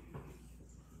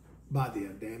by the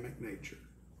Adamic nature.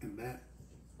 And that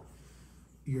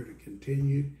you're to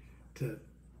continue to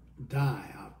die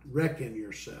out. Reckon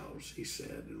yourselves, he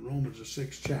said. In Romans the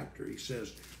 6th chapter, he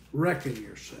says, reckon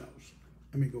yourselves.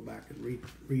 Let me go back and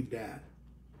read that.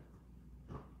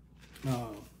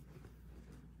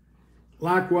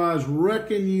 Likewise,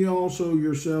 reckon ye also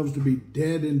yourselves to be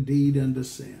dead indeed unto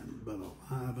sin, but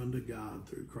alive unto God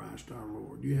through Christ our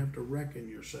Lord. You have to reckon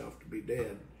yourself to be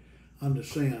dead unto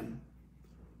sin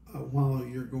while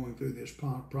you're going through this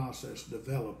process,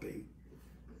 developing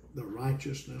the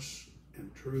righteousness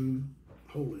and true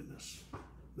holiness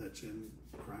that's in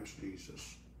Christ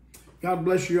Jesus. God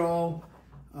bless you all.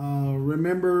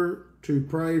 Remember to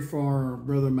pray for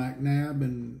Brother McNabb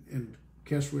in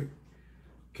Keswick,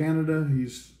 Canada.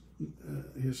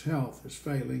 His health is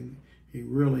failing. He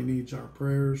really needs our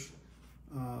prayers.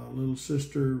 Little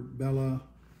sister Bella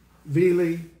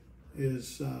Veely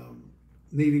is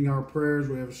needing our prayers.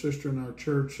 We have a sister in our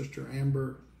church, Sister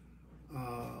Amber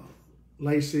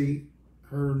Lacey.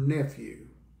 Her nephew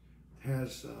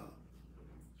has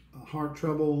heart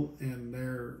trouble, and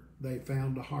they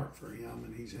found a heart for him,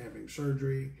 and he's having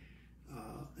surgery,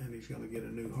 and he's going to get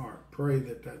a new heart. Pray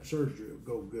that surgery will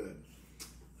go good.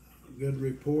 A good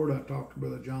report. I talked to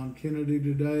Brother John Kennedy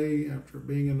today after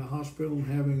being in the hospital and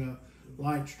having a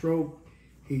light stroke.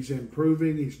 He's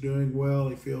improving. He's doing well.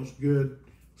 He feels good.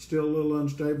 Still a little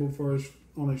unstable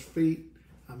on his feet.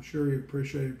 I'm sure he'd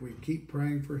appreciate it if we keep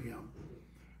praying for him.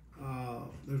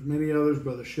 There's many others.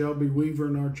 Brother Shelby Weaver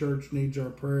in our church needs our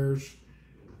prayers.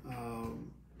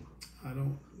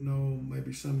 don't know,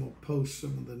 maybe some will post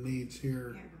some of the needs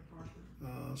here.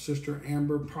 Sister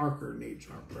Amber Parker needs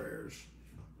our prayers.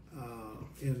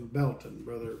 In Belton,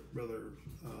 brother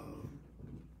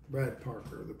Brad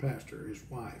Parker, the pastor, his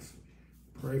wife.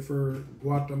 Pray for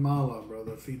Guatemala.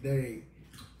 Brother Fide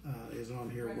is on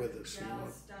here with us.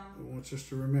 He wants us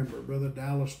to remember Brother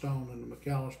Dallas Stone in the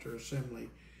McAllister Assembly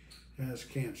has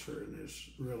cancer and is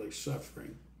really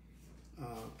suffering.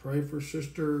 Pray for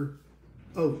Sister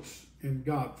Oates in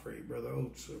Godfrey. Brother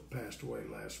Oates passed away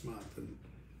last month,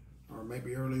 or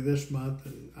maybe early this month,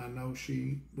 and I know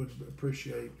she would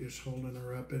appreciate just holding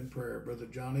her up in prayer. Brother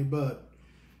Johnny Budd,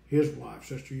 his wife,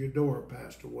 Sister Eudora,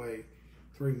 passed away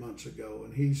 3 months ago,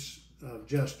 and he's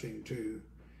adjusting to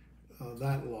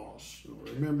that loss. So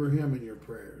remember him in your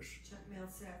prayers. Chuck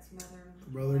Millsap's mother.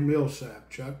 Brother Millsap,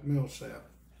 Chuck Millsap,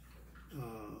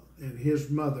 and his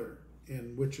mother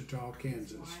in Wichita,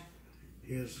 Kansas.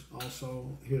 His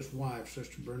wife,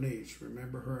 Sister Bernice.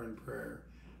 Remember her in prayer.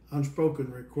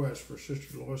 Unspoken request for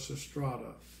Sister Lois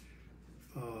Estrada.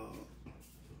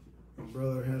 Her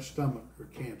brother has stomach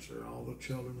cancer. All the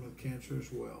children with cancer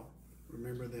as well.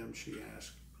 Remember them, she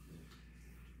asked.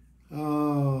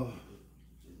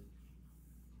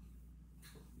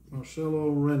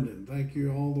 Marcelo Rendon, thank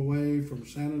you all the way from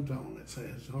San Antonio, it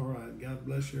says. All right, God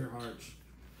bless your hearts.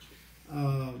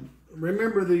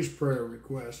 Remember these prayer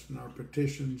requests and our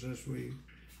petitions as we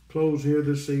close here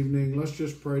this evening. Let's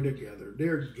just pray together.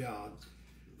 Dear God,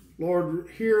 Lord,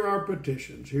 hear our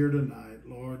petitions here tonight.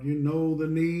 Lord, you know the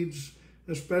needs,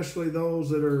 especially those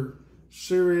that are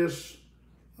serious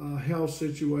health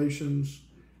situations.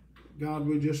 God,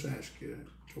 we just ask you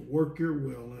to work your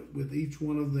will with each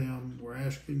one of them. We're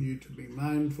asking you to be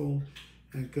mindful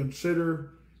and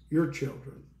consider your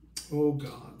children. Oh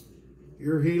God,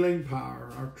 your healing power,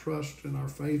 our trust and our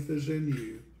faith is in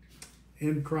you.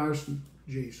 In Christ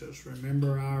Jesus,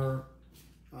 remember our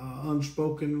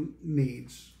unspoken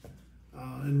needs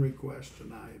and requests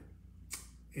tonight.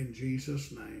 In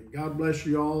Jesus' name. God bless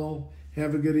you all.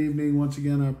 Have a good evening. Once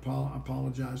again, I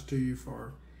apologize to you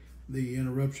for the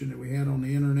interruption that we had on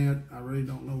the internet. I really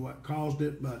don't know what caused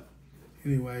it, but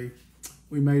anyway,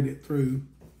 we made it through.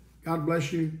 God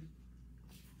bless you.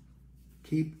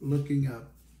 Keep looking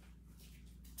up.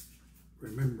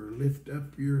 Remember, lift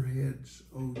up your heads,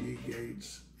 O ye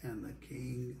gates, and the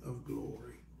King of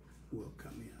glory will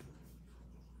come in.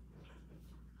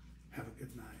 Have a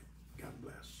good night. God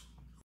bless.